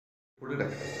Good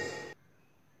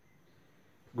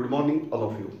morning, all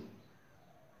of you.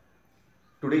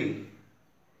 Today,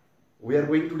 we are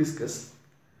going to discuss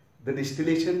the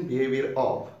distillation behavior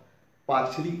of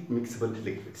partially mixable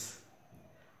liquids.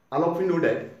 All of you know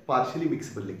that partially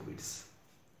mixable liquids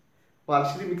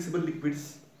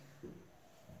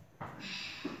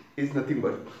is nothing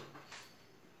but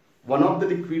one of the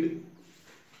liquid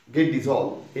get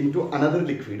dissolved into another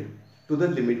liquid to the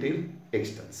limited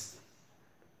extent.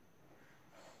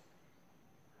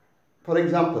 For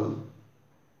example,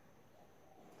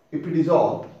 if we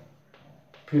dissolve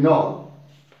phenol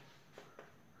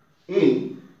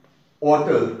in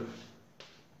water,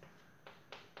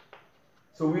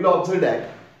 so we will observe that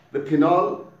the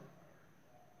phenol,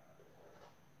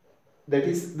 that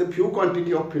is the few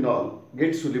quantity of phenol,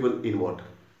 gets soluble in water.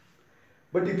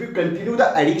 But if you continue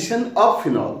the addition of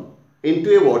phenol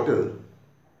into a water,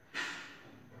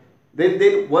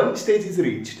 then one stage is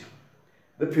reached.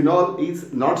 The phenol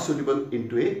is not soluble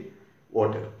into a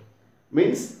water.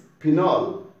 Means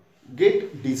phenol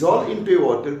get dissolved into a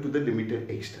water to the limited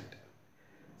extent.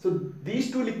 So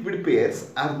these two liquid pairs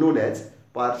are known as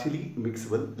partially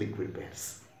mixable liquid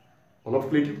pairs. All of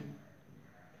clear?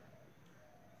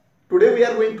 Today we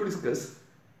are going to discuss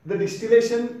the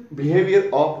distillation behavior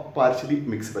of partially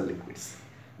mixable liquids.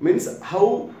 Means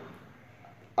how,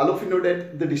 all of you know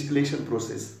that the distillation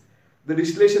process. The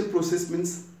distillation process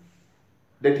means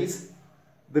that is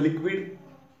the liquid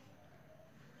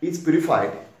is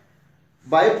purified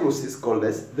by a process called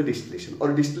as the distillation,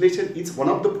 or distillation is one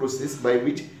of the process by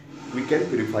which we can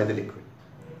purify the liquid.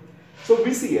 So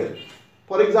we see here,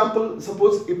 for example,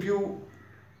 suppose if you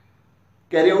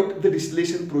carry out the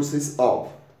distillation process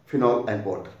of phenol and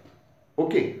water.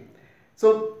 Okay,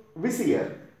 so we see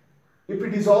here, if we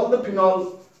dissolve the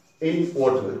phenol in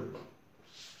water,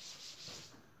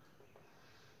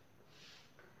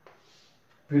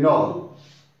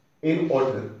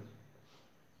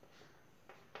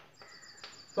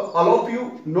 so all of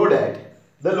you know that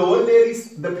the lower layer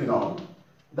is the phenol,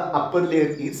 the upper layer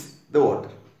is the water.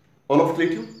 All of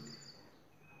clear?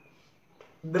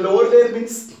 The lower layer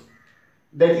means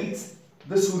that is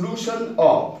the solution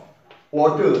of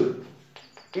water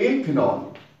in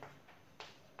phenol,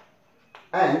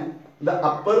 and the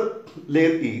upper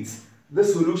layer is the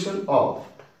solution of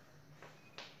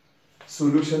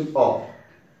phenol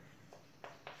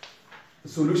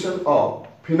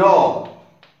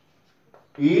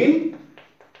in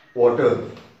water.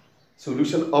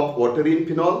 Solution of water in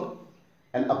phenol,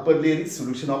 and upper layer is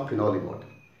solution of phenol in water.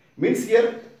 Means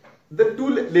here the two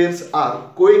layers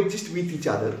are coexist with each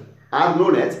other, are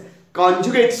known as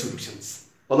conjugate solutions.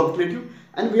 All of clear?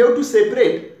 And we have to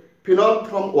separate phenol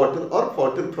from water or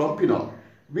water from phenol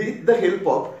with the help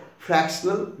of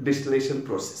fractional distillation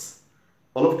process.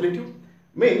 All of clear?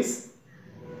 Means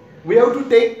we have to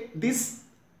take these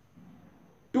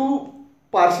two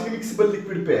partially mixable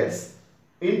liquid pairs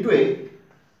into a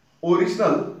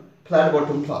original flat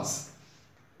bottom flask.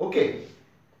 Okay,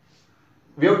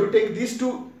 we have to take these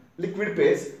two liquid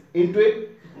pairs into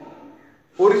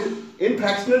in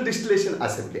fractional distillation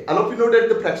assembly. All of you know that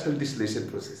the fractional distillation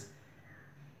process.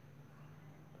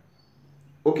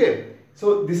 Okay,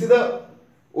 so this is the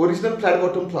original flat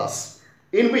bottom flask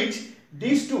in which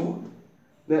these two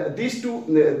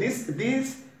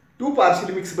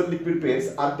partially mixable liquid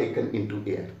pairs are taken into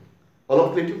air. All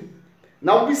of clear?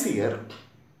 Now we see here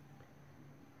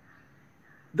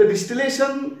the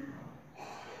distillation.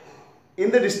 In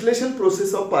the distillation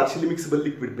process of partially mixable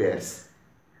liquid pairs,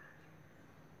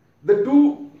 the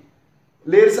two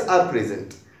layers are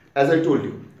present, as I told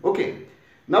you. Okay,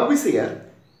 now we see here,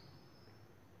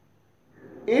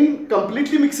 in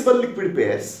completely mixable liquid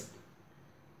pairs,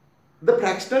 the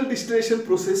fractional distillation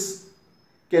process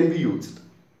can be used,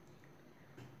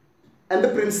 and the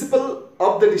principle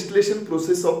of the distillation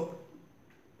process of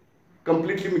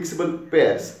completely mixable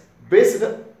pairs,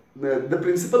 the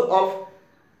principle of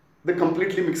the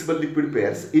completely mixable liquid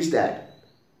pairs is that,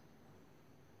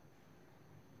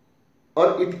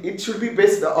 or it should be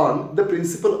based on the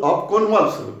principle of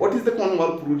Cornwall's rule. What is the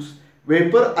Cornwall's rule?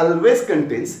 Vapor always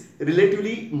contains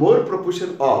relatively more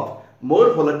proportion of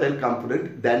more volatile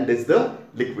component than does the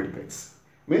liquid phase.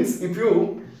 Means if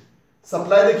you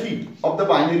supply the heat of the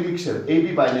binary mixture,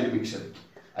 AB binary mixture,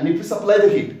 and if you supply the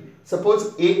heat,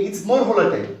 suppose A is more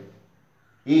volatile,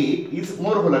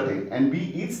 and B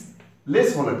is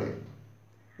less volatile.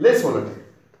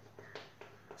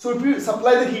 So if you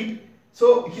supply the heat,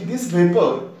 so this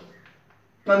vapor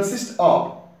consists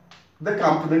of the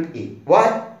component A.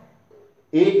 Why?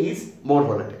 A is more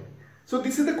volatile. So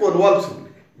this is the Cornwall's rule.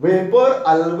 Vapor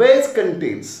always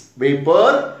contains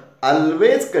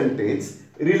always contains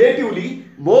relatively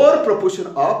more proportion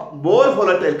of more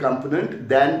volatile component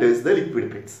than does the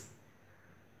liquid phase.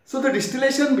 So the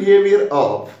distillation behavior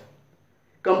of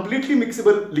completely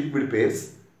mixable liquid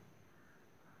phase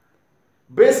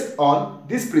based on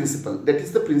this principle, that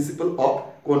is the principle of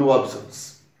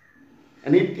Cohn-Wadsworth,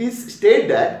 and it is stated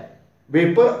that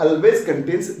vapor always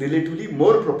contains relatively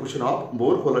more proportion of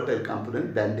more volatile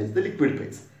component than does the liquid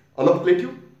phase. All of clear to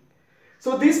you?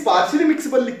 So these partially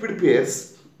mixable liquid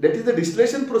pairs, that is the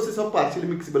distillation process of partially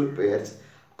mixable pairs,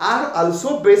 are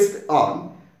also based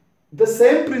on the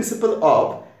same principle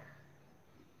of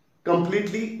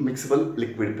completely mixable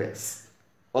liquid pairs.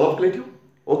 All of clear to you?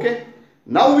 Okay.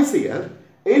 Now we see here,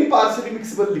 in partially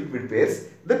mixable liquid pairs,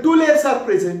 the two layers are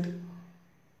present.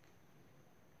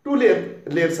 Two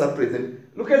layers are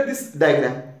present. Look at this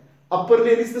diagram. Upper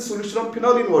layer is the solution of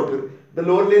phenol in water. The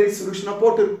lower layer is solution of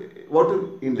water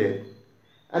in layer.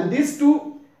 And these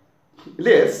two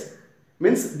layers,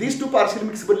 means these two partially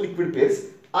mixable liquid pairs,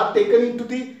 are taken into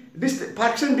the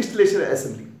fraction distillation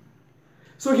assembly.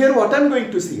 So here what I am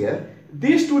going to see here,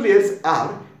 these two layers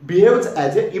behaves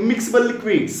as a immiscible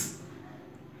liquids.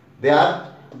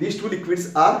 These two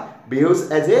liquids behaves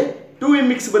as a two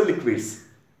immiscible liquids.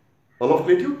 All of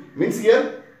clear to you? Means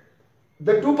here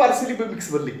the two partially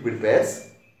mixable liquid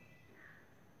pairs,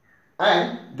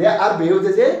 and they are behaves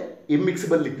as a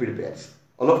immiscible liquid pairs.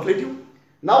 All of clear to you?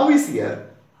 Now we see here,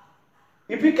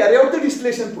 if we carry out the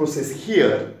distillation process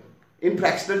here in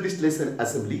fractional distillation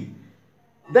assembly,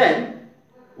 then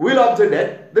we will observe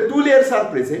that the two layers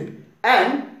are present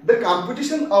and the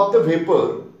composition of the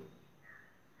vapor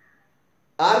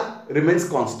remains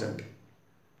constant.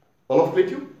 All of clear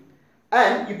to you?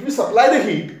 And if we supply the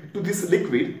heat to this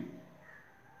liquid,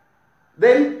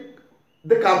 then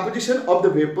the composition of the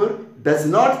vapor does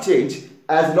not change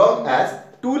as long as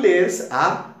two layers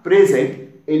are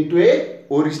present into a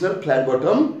original flat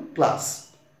bottom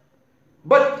class.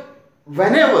 But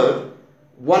whenever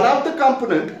one of the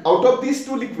component out of these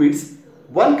two liquids,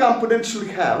 one component should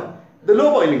have the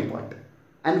low boiling point.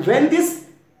 And when this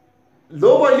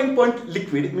low boiling point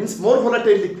liquid, means more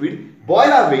volatile liquid, boil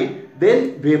away,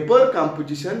 then vapor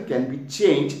composition can be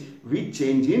changed with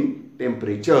change in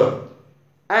temperature,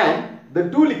 and the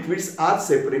two liquids are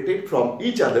separated from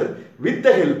each other with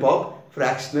the help of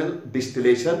fractional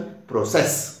distillation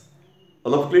process.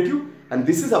 All of clear to you? And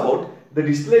this is about the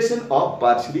distillation of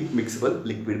partially mixable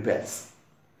liquid pairs.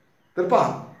 तर पहा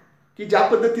की ज्या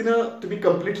पद्धतीनं तुम्ही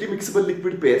completely mixable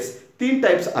liquid pairs 3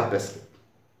 types अभ्यासले.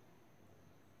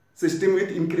 System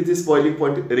with increases boiling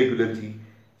point regularly,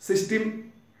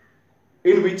 system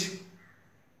in which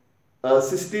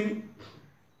system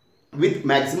with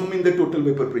maximum in the total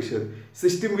vapor pressure,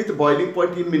 system with boiling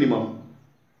point in minimum,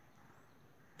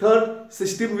 third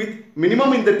system with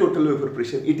minimum in the total vapor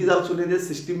pressure, it is also known as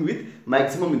system with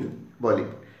maximum in the boiling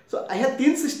point. So I have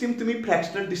 3 system तुम्ही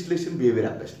fractional distillation behavior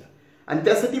अभ्यासला आणि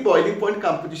त्यासाठी boiling point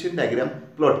composition diagram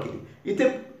plot केली. इथे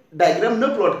diagram न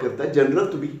plot करता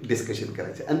general तुम्ही discussion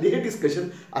करायचं आणि हे डिस्कशन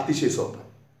अतिशय सोपं आहे.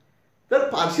 तर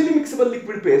पार्शियली मिक्सेबल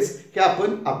लिक्विड पेअर्स हे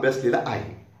आपण अभ्यासलेलं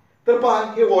आहे. तर पहा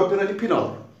हे वॉटर आणि फिनॉल,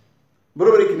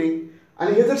 बरोबर आहे की नाही?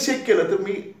 आणि हे जर चेक केलं तर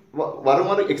मी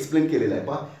वारंवार एक्सप्लेन केलेलं आहे.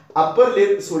 पहा अपर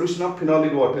layer solution of phenol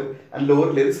in water आणि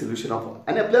lower layer solution of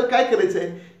water. आणि आपल्याला काय करायचं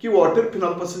आहे की वॉटर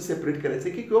फिनॉल पासून सेपरेट करायचं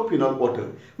आहे की किंवा फिनॉल वॉटर,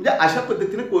 म्हणजे अशा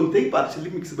पद्धतीने कोणतेही पार्शियली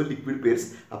मिक्सेबल लिक्विड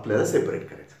पेअर्स आपल्याला सेपरेट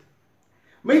करायचं.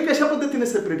 मग हे कशा पद्धतीने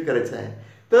सेपरेट करायचं आहे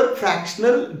तर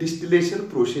फ्रॅक्शनल डिस्टिलेशन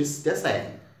प्रोसेसच्या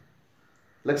साहाय्याने.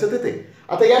 लक्षात येते?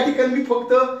 आता या ठिकाणी मी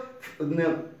फक्त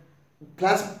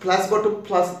फ्लॅश बॉटम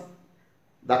फ्लास्क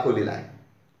दाखवलेला आहे.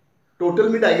 टोटल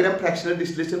मी diagram fractional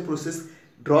distillation process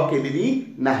draw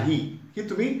केलेली नाही, ही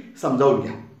तुम्ही समजावून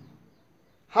घ्या.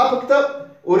 हा फक्त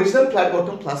ओरिजिनल फ्लॅट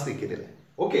बॉटम फ्लास्क केलेला आहे.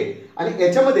 ओके. आणि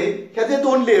याच्यामध्ये ह्या ज्या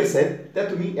 2 लेयर्स आहेत त्या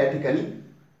तुम्ही या ठिकाणी,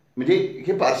 म्हणजे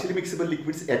हे पार्शियली मिक्सेबल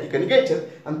लिक्विड्स या ठिकाणी घ्यायचे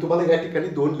आणि तुम्हाला या ठिकाणी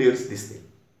 2 लेयर्स दिसतील.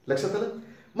 लक्षात आलं?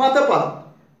 मग आता पहा,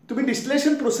 तुम्ही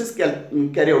डिस्टिलेशन प्रोसेस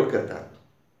कॅरी आउट करता,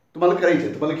 तुम्हाला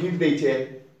करायचे, तुम्हाला हीट द्यायची आहे.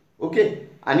 ओके.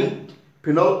 आणि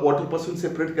फिनॉल वॉटरपासून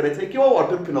सेपरेट करायचं आहे किंवा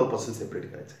वॉटर फिनॉलपासून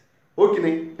सेपरेट करायचं आहे. हो की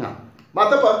नाही? हां. मग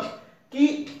आता पहा की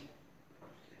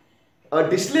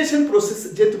डिस्टिलेशन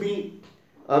प्रोसेस जे तुम्ही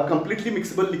कम्प्लिटली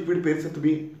मिक्सेबल लिक्विड पेअरचं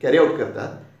तुम्ही कॅरी आउट करता,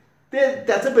 ते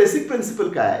त्याचं बेसिक प्रिन्सिपल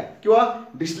काय आहे किंवा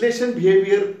डिस्टिलेशन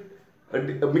बिहेवियर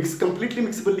कम्प्लिटली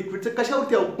मिक्सेबल लिक्विडचं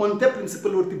कशावरती, कोणत्या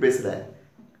प्रिन्सिपलवरती बेस्ड आहे,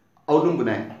 अवलंबून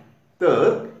आहे.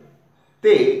 तर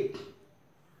ते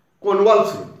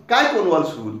कोनवॉल्स रूल. काय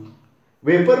कोनवॉल्स rule?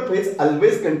 Vapour phase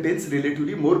always contains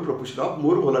relatively more proportion of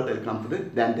more volatile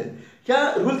component than death.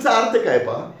 ह्या रूलचा अर्थ काय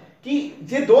पहा की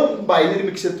जे 2 बायनरी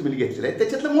मिक्सचर तुम्ही घेतलेले आहे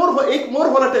त्याच्यातलं एक मोर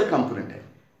व्होलाटाईल कॉम्पोनंट आहे.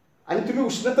 आणि तुम्ही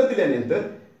उष्णता दिल्यानंतर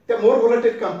त्या मोर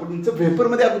व्होलाटाईल कंपोनंटचं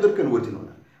व्हेपरमध्ये अगोदर कन्व्हर्जन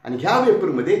होणार आणि ह्या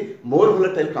व्हेपरमध्ये मोर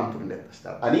व्होलाटाईल कंपोनंट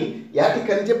असतात आणि या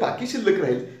ठिकाणी जे बाकी शिल्लक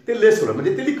राहील ते लेस होणार,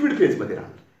 म्हणजे ते लिक्विड फेजमध्ये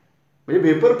राहणार. म्हणजे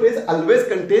व्हेपर फेज ऑलवेज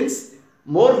कंटेन्स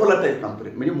मोर व्होलाटाईल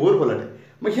कंपोनंट, म्हणजे मोर व्होलाटाईल.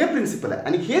 मग हे प्रिन्सिपल आहे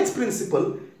आणि हेच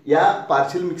प्रिन्सिपल या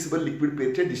पार्शियल मिक्सिबल लिक्विड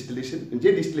पेजचे डिस्टिलेशन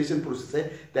जे डिस्टिलेशन प्रोसेस आहे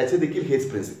त्याचे देखील हेच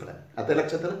प्रिन्सिपल आहे. आता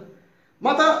लक्षात आलं.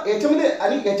 मग आता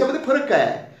याच्यामध्ये फरक काय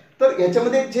आहे तर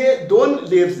याच्यामध्ये जे दोन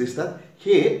लेयर्स दिसतात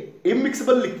हे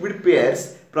इमिक्सिबल लिक्विड पेयर्स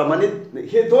प्रमाणे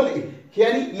हे दोन हे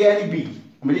आणि ए आणि बी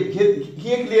म्हणजे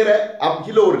ही एक लेअर आहे,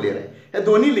 ही लोअर लेअर आहे. या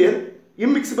दोन्ही लेअर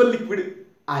इमिक्सिबल लिक्विड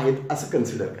आहेत असं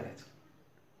कन्सिडर करायचं.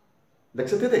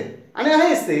 लक्षात येते. आणि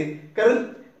आहेच ते, कारण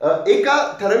एका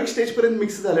ठराविक स्टेजपर्यंत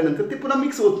मिक्स झाल्यानंतर ते पुन्हा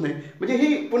मिक्स होत नाही, म्हणजे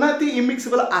हे पुन्हा ती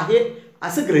इमिक्सिबल आहे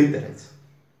असं गृहीत धरायचं.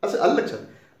 असं आलं लक्षात.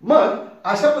 मग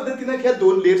अशा पद्धतीने ह्या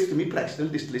दोन लेयर्स तुम्ही फ्रॅक्शनल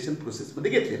डिस्टिलेशन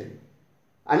प्रोसेसमध्ये घेतलेले आहे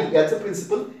आणि याचं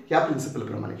प्रिन्सिपल ह्या प्रिन्सिपल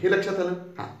प्रमाणे हे लक्षात आलं.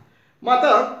 हां, मग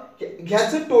आता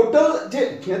ह्याचं टोटल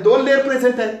जे दोन लेअर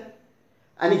प्रेझेंट आहे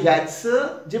आणि ह्याचं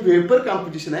जे व्हेपर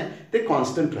कॉम्पोजिशन आहे ते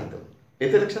कॉन्स्टंट राहतं.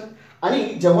 येते लक्षात. आणि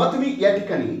जेव्हा तुम्ही या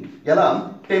ठिकाणी याला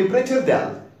टेम्परेचर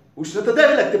द्याल, उष्णता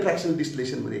द्यावी लागते फ्रॅक्शनल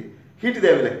डिस्टिलेशनमध्ये, हीट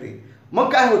द्यावी लागते.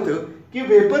 मग काय होतं की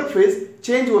व्हेपर फेज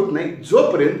चेंज होत नाही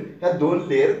जोपर्यंत ह्या दोन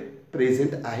लेअर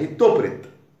प्रेझेंट आहे तोपर्यंत.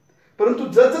 परंतु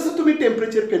जसं तुम्ही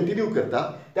टेम्परेचर कंटिन्यू करता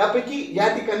त्यापैकी या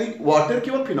ठिकाणी वॉटर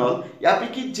किंवा फिनॉल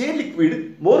यापैकी जे लिक्विड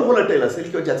मोर व्होलाटाईल असेल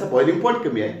किंवा ज्याचा बॉइलिंग पॉईंट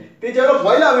कमी आहे ते जेव्हा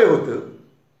बॉईल अवे होतं,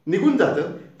 निघून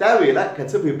जातं, त्यावेळेला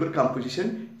ह्याचं व्हेपर कॉम्पोजिशन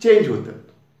चेंज होतं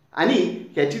आणि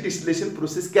ह्याची डिस्टिलेशन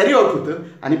प्रोसेस कॅरी आउट होतं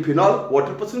आणि फिनॉल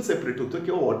वॉटरपासून सेपरेट होतं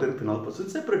किंवा वॉटर फिनॉलपासून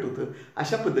सेपरेट होतं.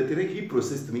 अशा पद्धतीने ही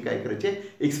प्रोसेस तुम्ही काय करायचे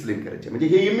एक्सप्लेन करायचे. म्हणजे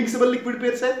हे इमिक्सिबल लिक्विड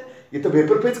पेयर्स आहेत, इथं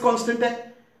व्हेपर फेज कॉन्स्टंट आहे.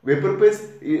 व्हेपर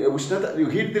फेज उष्णता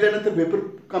हीट दिल्यानंतर व्हेपर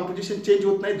कॉम्पोजिशन चेंज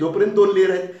होत नाही जोपर्यंत दोन लेअर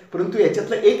आहेत, परंतु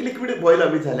याच्यातलं एक लिक्विड बॉईल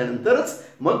अवे झाल्यानंतरच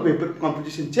मग व्हेपर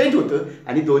कॉम्पोजिशन चेंज होतं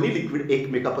आणि दोन्ही लिक्विड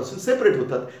एकमेकापासून सेपरेट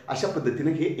होतात. अशा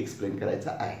पद्धतीने हे एक्सप्लेन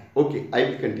करायचं आहे. Okay, I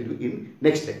will continue in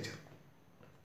next lecture.